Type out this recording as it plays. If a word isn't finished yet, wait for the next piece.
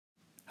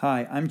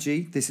Hi, I'm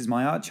G, this is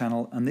my art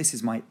channel, and this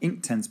is my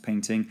Inktense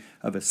painting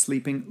of a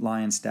sleeping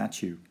lion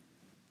statue.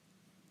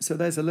 So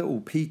there's a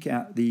little peek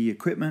at the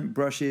equipment,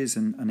 brushes,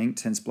 and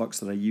Inktense blocks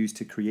that I used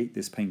to create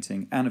this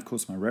painting, and of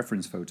course my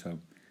reference photo.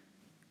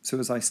 So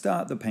as I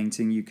start the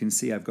painting, you can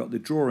see I've got the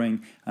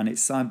drawing, and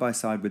it's side by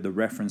side with the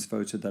reference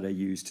photo that I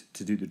used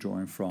to do the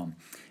drawing from.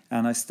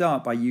 And I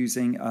start by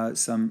using I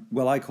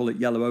call it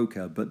yellow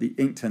ochre, but the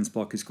Inktense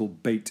block is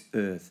called baked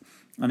earth.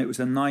 And it was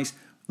a nice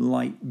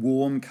light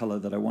warm color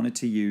that I wanted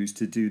to use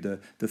to do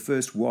the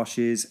first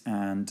washes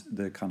and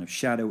the kind of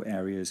shadow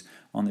areas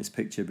on this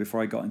picture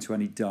before I got into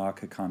any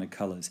darker kind of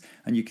colors.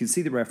 And you can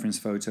see the reference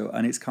photo,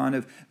 and it's kind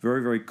of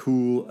very, very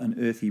cool and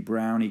earthy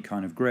browny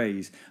kind of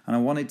grays, and I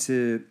wanted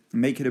to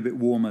make it a bit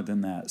warmer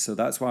than that, so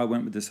that's why I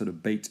went with this sort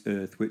of baked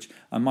earth, which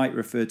I might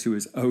refer to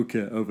as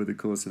ochre over the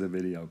course of the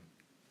video.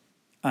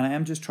 And I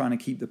am just trying to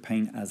keep the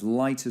paint as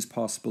light as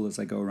possible as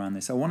I go around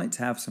this. I want it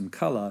to have some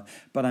color,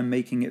 but I'm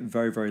making it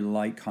very, very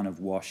light kind of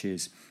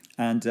washes.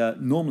 And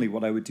normally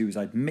what I would do is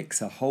I'd mix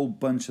a whole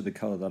bunch of the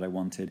color that I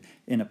wanted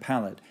in a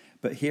palette.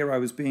 But here I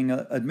was being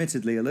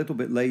admittedly a little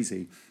bit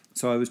lazy.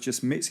 So I was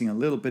just mixing a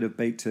little bit of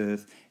baked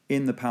earth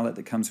in the palette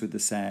that comes with the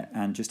set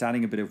and just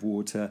adding a bit of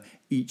water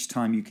each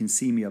time. You can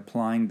see me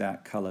applying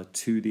that color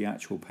to the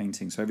actual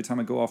painting. So every time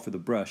I go off with a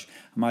brush,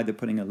 I'm either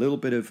putting a little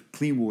bit of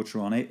clean water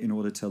on it in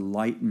order to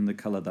lighten the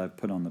color that I've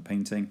put on the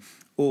painting,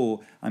 or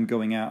I'm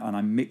going out and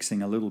I'm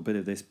mixing a little bit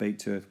of this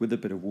baked earth with a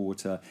bit of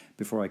water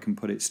before I can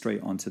put it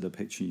straight onto the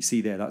picture. You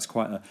see there, that's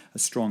quite a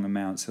strong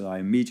amount, so I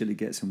immediately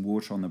get some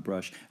water on the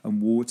brush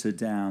and water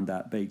down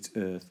that baked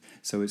earth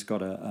so it's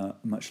got a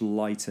much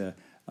lighter,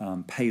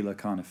 paler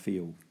kind of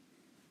feel.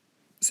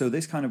 So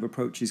this kind of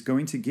approach is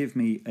going to give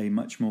me a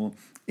much more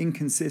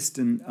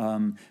inconsistent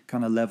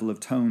kind of level of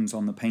tones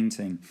on the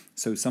painting.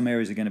 So some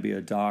areas are going to be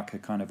a darker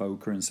kind of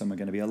ochre and some are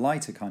going to be a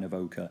lighter kind of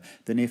ochre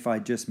than if I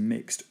just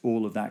mixed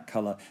all of that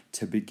color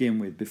to begin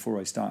with before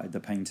I started the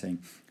painting.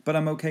 But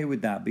I'm okay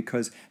with that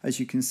because, as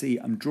you can see,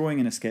 I'm drawing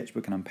in a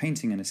sketchbook and I'm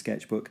painting in a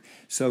sketchbook.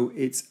 So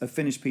it's a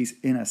finished piece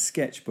in a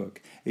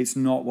sketchbook. It's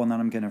not one that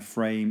I'm going to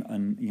frame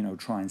and,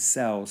 try and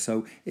sell.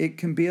 So it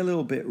can be a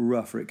little bit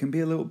rougher. It can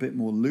be a little bit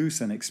more loose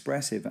and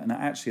expressive and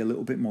actually a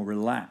little bit more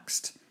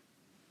relaxed.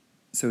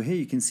 So here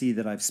you can see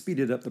that I've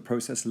speeded up the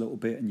process a little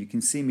bit, and you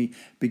can see me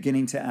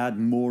beginning to add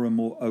more and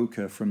more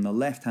ochre from the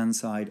left-hand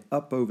side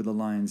up over the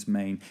lion's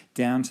mane,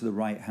 down to the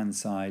right-hand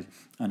side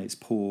and its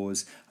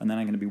paws, and then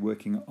I'm going to be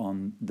working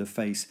on the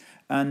face.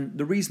 And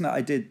the reason that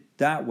I did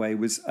that way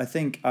was I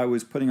think I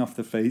was putting off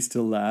the face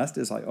till last,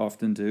 as I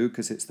often do,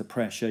 because it's the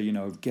pressure,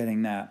 of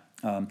getting that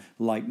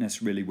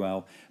lightness really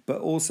well.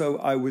 But also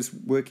I was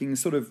working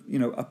sort of,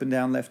 up and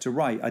down, left to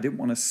right. I didn't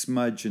want to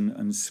smudge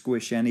and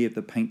squish any of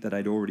the paint that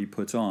I'd already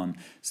put on.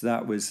 So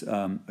that was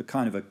a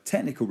kind of a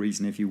technical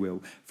reason, if you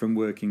will, from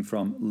working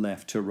from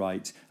left to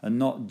right, and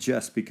not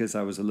just because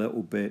I was a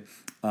little bit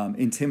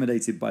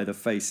intimidated by the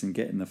face and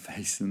getting the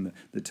face and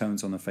the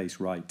tones on the face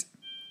right.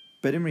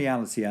 But in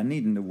reality, I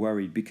needn't have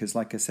worried because,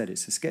 like I said,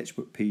 it's a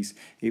sketchbook piece.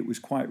 It was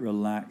quite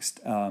relaxed,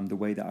 the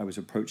way that I was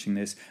approaching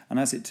this. And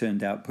as it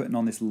turned out, putting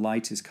on this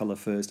lightest color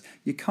first,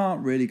 you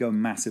can't really go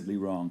massively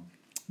wrong.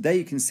 There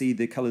you can see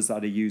the colors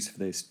that I used for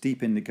this: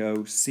 deep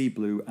indigo, sea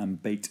blue,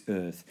 and baked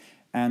earth.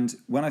 And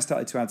when I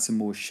started to add some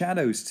more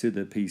shadows to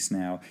the piece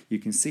now, you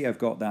can see I've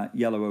got that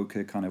yellow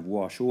ochre kind of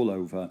wash all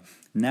over.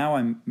 Now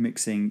I'm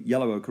mixing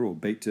yellow ochre or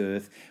baked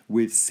earth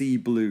with sea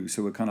blue,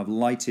 so a kind of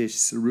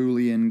lightish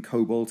cerulean,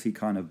 cobalty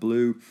kind of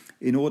blue,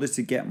 in order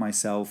to get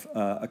myself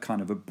a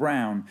kind of a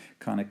brown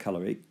kind of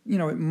color. It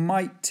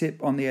might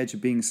tip on the edge of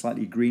being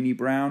slightly greeny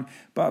brown,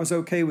 but I was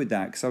okay with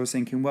that because I was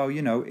thinking, well,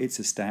 it's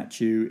a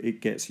statue,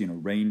 it gets,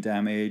 rain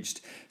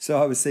damaged.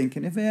 So I was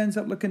thinking if it ends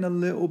up looking a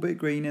little bit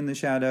green in the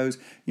shadows,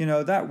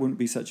 that wouldn't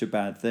be such a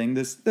bad thing.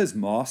 There's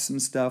moss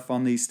and stuff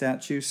on these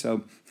statues,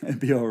 so it'd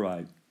be all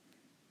right.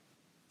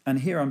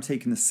 And here I'm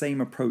taking the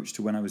same approach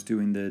to when I was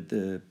doing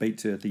the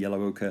baked earth, the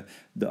yellow ochre,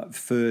 the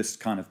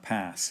first kind of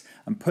pass.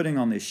 I'm putting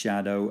on this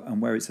shadow,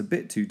 and where it's a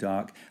bit too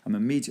dark, I'm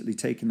immediately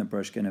taking the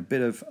brush, getting a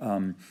bit of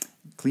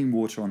clean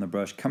water on the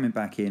brush, coming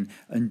back in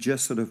and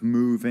just sort of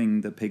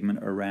moving the pigment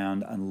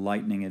around and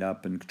lightening it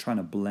up and trying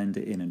to blend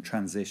it in and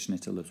transition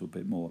it a little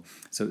bit more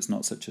so it's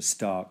not such a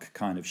stark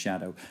kind of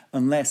shadow.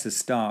 Unless a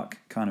stark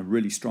kind of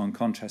really strong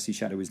contrasty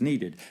shadow is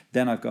needed,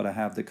 then I've got to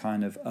have the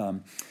kind of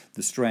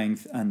the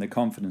strength and the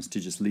confidence to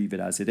just leave it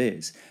as it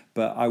is.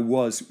 But I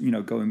was,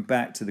 going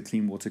back to the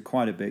clean water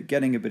quite a bit,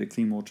 getting a bit of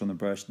clean water on the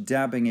brush,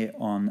 dabbing it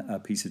on a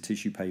piece of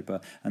tissue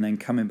paper, and then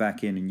coming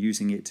back in and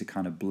using it to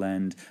kind of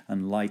blend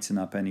and lighten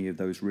up any of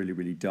those really,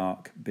 really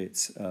dark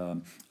bits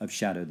of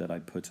shadow that I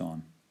put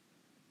on.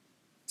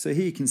 So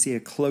here you can see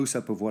a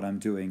close-up of what I'm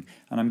doing,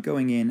 and I'm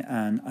going in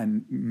and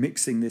I'm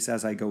mixing this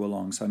as I go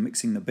along. So I'm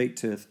mixing the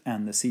baked earth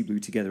and the sea blue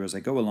together as I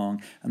go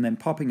along, and then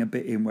popping a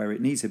bit in where it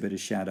needs a bit of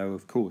shadow,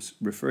 of course,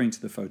 referring to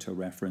the photo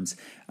reference,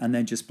 and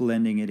then just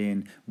blending it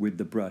in with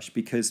the brush,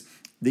 because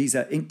these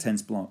are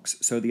Inktense blocks.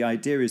 So the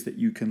idea is that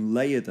you can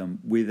layer them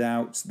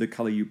without the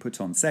color you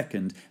put on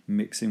second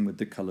mixing with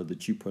the color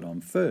that you put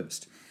on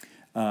first.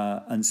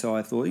 And so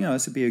I thought,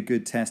 this would be a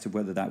good test of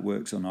whether that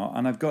works or not.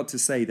 And I've got to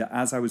say that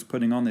as I was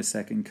putting on this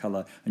second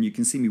color, and you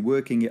can see me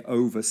working it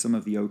over some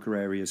of the ochre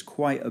areas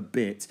quite a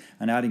bit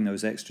and adding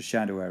those extra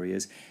shadow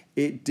areas,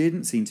 it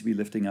didn't seem to be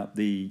lifting up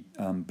the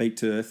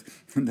baked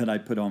earth that I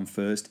put on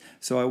first.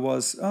 So I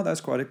was,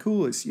 that's quite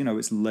cool. It's,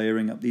 it's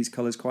layering up these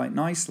colors quite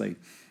nicely.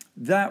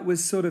 That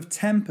was sort of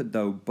tempered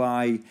though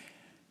by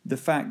the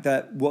fact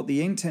that what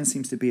the Inktense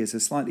seems to be is a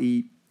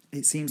slightly,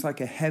 it seems like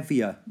a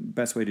heavier,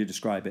 best way to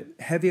describe it,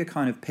 heavier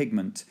kind of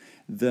pigment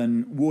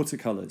than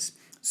watercolors.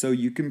 So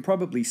you can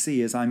probably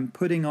see as I'm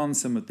putting on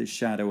some of this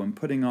shadow and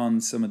putting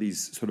on some of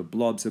these sort of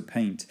blobs of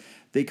paint,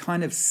 they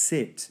kind of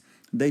sit.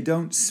 They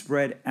don't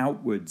spread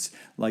outwards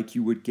like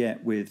you would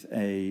get with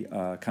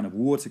a kind of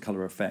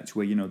watercolor effect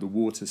where, the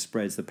water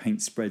spreads, the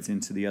paint spreads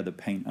into the other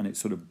paint and it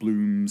sort of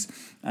blooms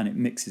and it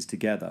mixes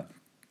together.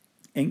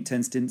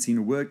 Inktense didn't seem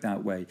to work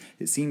that way.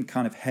 It seemed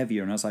kind of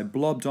heavier, and as I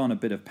blobbed on a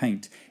bit of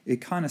paint, it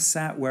kind of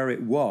sat where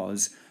it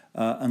was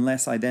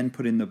unless I then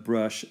put in the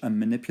brush and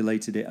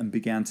manipulated it and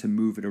began to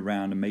move it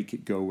around and make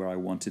it go where I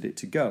wanted it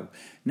to go.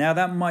 Now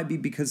that might be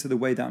because of the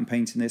way that I'm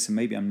painting this, and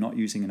maybe I'm not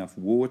using enough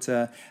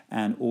water,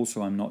 and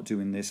also I'm not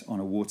doing this on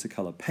a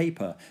watercolor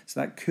paper. So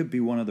that could be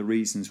one of the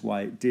reasons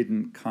why it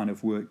didn't kind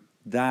of work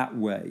that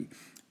way.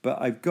 But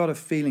I've got a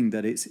feeling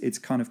that it's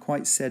kind of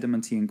quite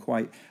sedimenty and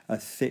quite a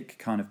thick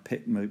kind of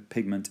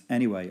pigment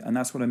anyway. And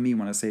that's what I mean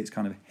when I say it's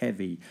kind of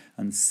heavy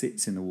and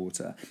sits in the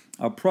water.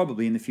 I'll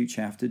probably in the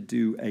future have to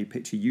do a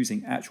picture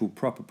using actual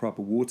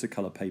proper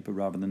watercolor paper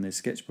rather than this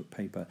sketchbook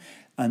paper,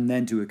 and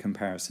then do a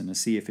comparison and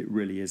see if it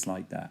really is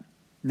like that.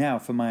 Now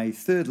for my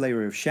third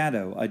layer of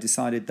shadow, I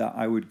decided that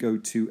I would go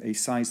to a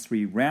size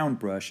 3 round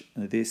brush,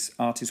 this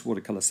Artist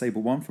Watercolor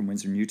Sable one from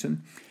Winsor &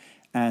 Newton.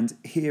 And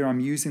here I'm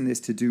using this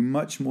to do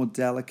much more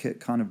delicate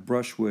kind of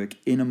brushwork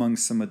in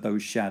amongst some of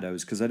those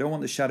shadows, because I don't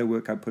want the shadow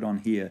work I put on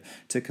here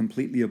to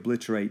completely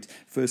obliterate,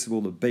 first of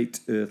all, the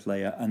baked earth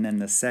layer and then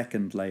the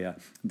second layer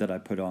that I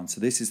put on. So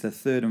this is the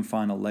third and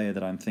final layer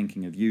that I'm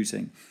thinking of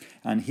using.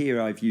 And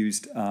here I've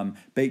used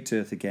baked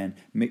earth again,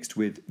 mixed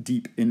with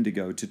deep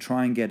indigo to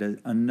try and get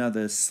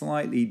another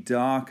slightly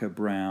darker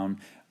brown.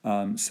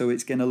 So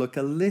it's going to look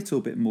a little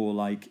bit more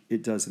like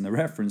it does in the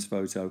reference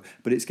photo,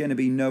 but it's going to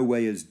be no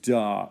way as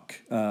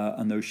dark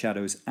and those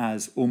shadows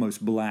as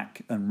almost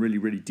black and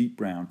really deep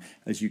brown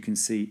as you can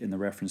see in the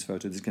reference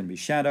photo. There's going to be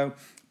shadow,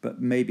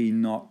 but maybe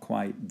not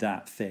quite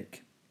that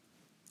thick.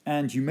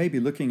 And you may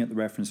be looking at the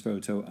reference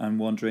photo and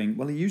wondering,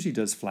 well, he usually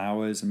does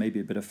flowers and maybe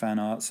a bit of fan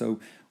art, so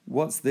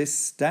what's this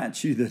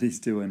statue that he's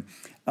doing?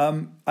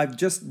 I've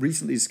just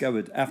recently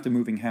discovered, after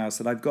moving house,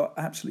 that I've got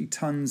absolutely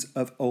tons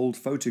of old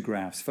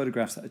photographs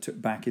that I took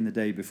back in the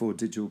day before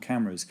digital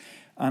cameras.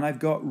 And I've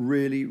got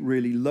really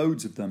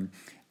loads of them.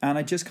 And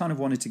I just kind of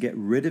wanted to get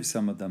rid of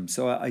some of them.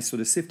 So I sort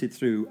of sifted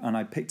through and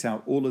I picked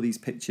out all of these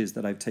pictures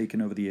that I've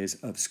taken over the years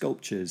of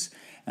sculptures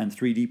and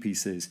 3D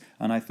pieces.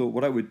 And I thought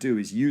what I would do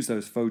is use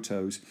those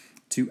photos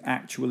to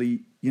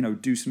actually,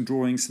 do some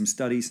drawings, some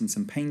studies and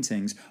some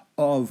paintings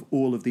of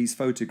all of these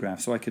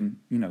photographs so I can,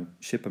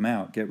 ship them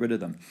out, get rid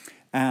of them.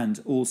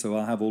 And also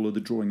I'll have all of the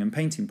drawing and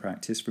painting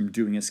practice from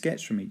doing a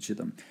sketch from each of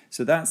them.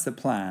 So that's the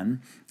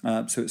plan.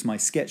 So it's my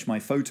Sketch My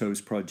Photos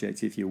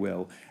project, if you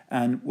will.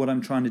 And what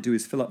I'm trying to do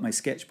is fill up my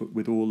sketchbook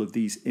with all of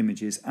these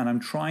images, and I'm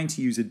trying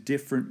to use a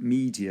different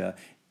media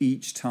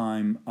each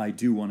time I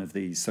do one of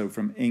these. So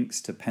from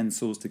inks to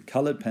pencils to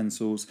colored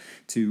pencils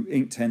to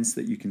Inktense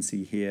that you can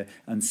see here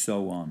and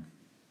so on.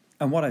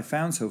 And what I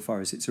found so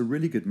far is it's a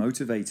really good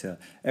motivator.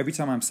 Every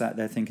time I'm sat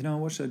there thinking, oh,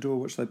 what should I draw,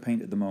 what should I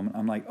paint at the moment?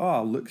 I'm like,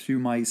 I'll look through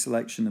my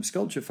selection of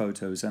sculpture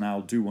photos and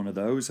I'll do one of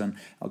those, and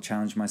I'll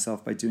challenge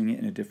myself by doing it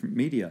in a different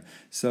media.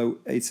 So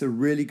it's a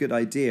really good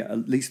idea,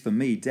 at least for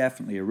me,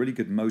 definitely a really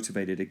good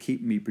motivator to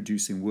keep me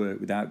producing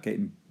work without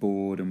getting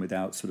bored and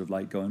without sort of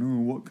like going,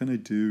 oh, what can I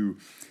do?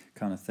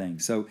 Kind of thing.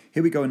 So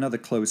here we go, another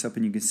close-up,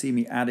 and you can see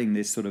me adding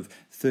this sort of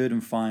third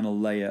and final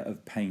layer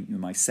of paint,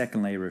 my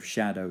second layer of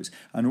shadows,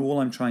 and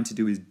all I'm trying to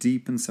do is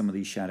deepen some of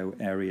these shadow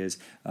areas,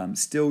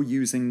 still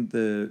using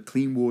the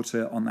clean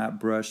water on that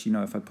brush.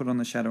 If I put on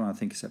the shadow and I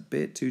think it's a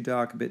bit too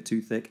dark, a bit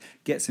too thick,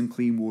 get some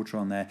clean water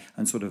on there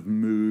and sort of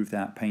move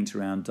that paint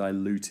around,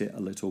 dilute it a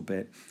little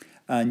bit.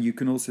 And you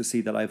can also see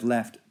that I've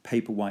left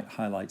paper white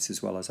highlights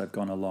as well as I've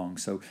gone along.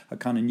 So I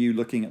kind of knew,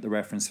 looking at the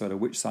reference photo,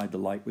 which side the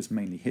light was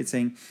mainly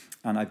hitting.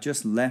 And I've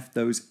just left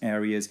those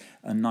areas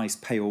a nice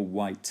pale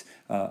white.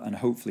 And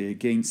hopefully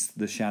against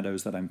the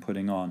shadows that I'm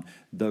putting on,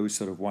 those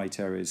sort of white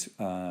areas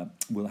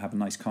will have a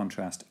nice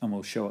contrast and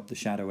will show up the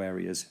shadow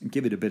areas and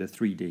give it a bit of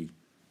 3D.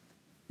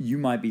 You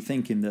might be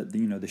thinking that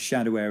the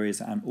shadow areas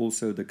and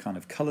also the kind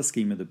of color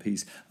scheme of the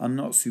piece are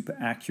not super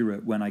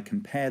accurate when I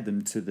compare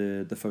them to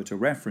the photo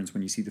reference,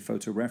 when you see the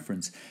photo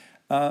reference.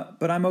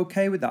 But I'm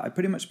okay with that. I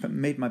pretty much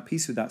made my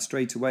peace with that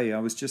straight away. I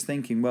was just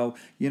thinking, well,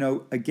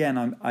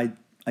 again,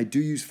 I do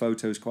use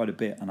photos quite a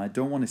bit, and I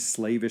don't want to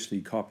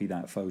slavishly copy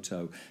that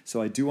photo. So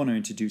I do want to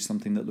introduce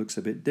something that looks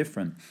a bit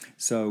different.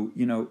 So,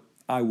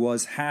 I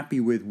was happy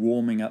with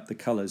warming up the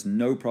colors,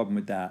 no problem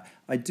with that.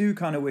 I do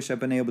kind of wish I'd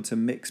been able to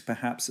mix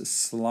perhaps a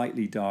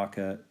slightly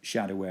darker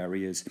shadow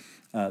areas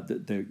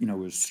that they're,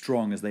 as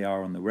strong as they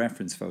are on the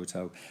reference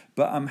photo.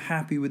 But I'm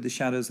happy with the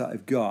shadows that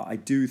I've got. I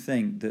do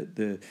think that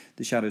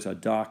the shadows are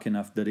dark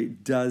enough that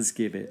it does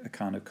give it a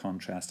kind of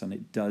contrast, and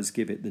it does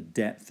give it the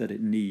depth that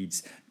it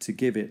needs to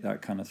give it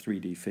that kind of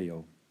 3D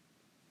feel.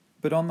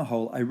 But on the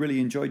whole, I really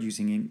enjoyed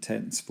using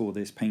Inktense for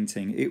this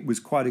painting. It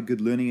was quite a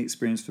good learning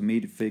experience for me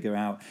to figure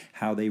out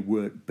how they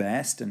work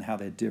best and how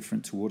they're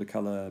different to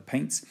watercolor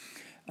paints.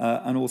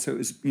 And also it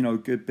was, a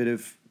good bit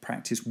of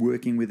practice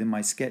working within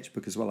my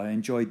sketchbook as well. I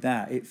enjoyed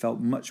that. It felt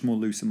much more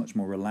loose and much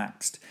more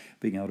relaxed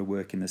being able to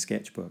work in the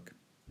sketchbook.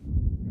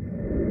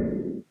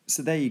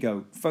 So there you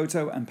go,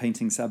 photo and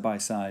painting side by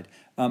side.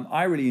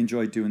 I really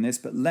enjoyed doing this,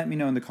 but let me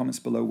know in the comments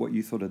below what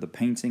you thought of the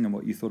painting and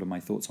what you thought of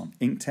my thoughts on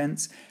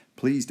Inktense.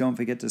 Please don't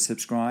forget to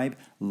subscribe,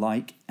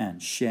 like,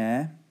 and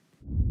share.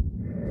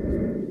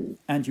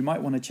 And you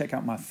might want to check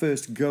out my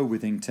first go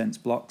with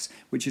Inktense Blocks,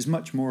 which is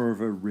much more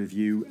of a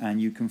review, and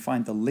you can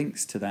find the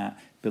links to that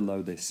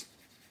below this.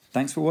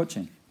 Thanks for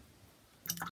watching.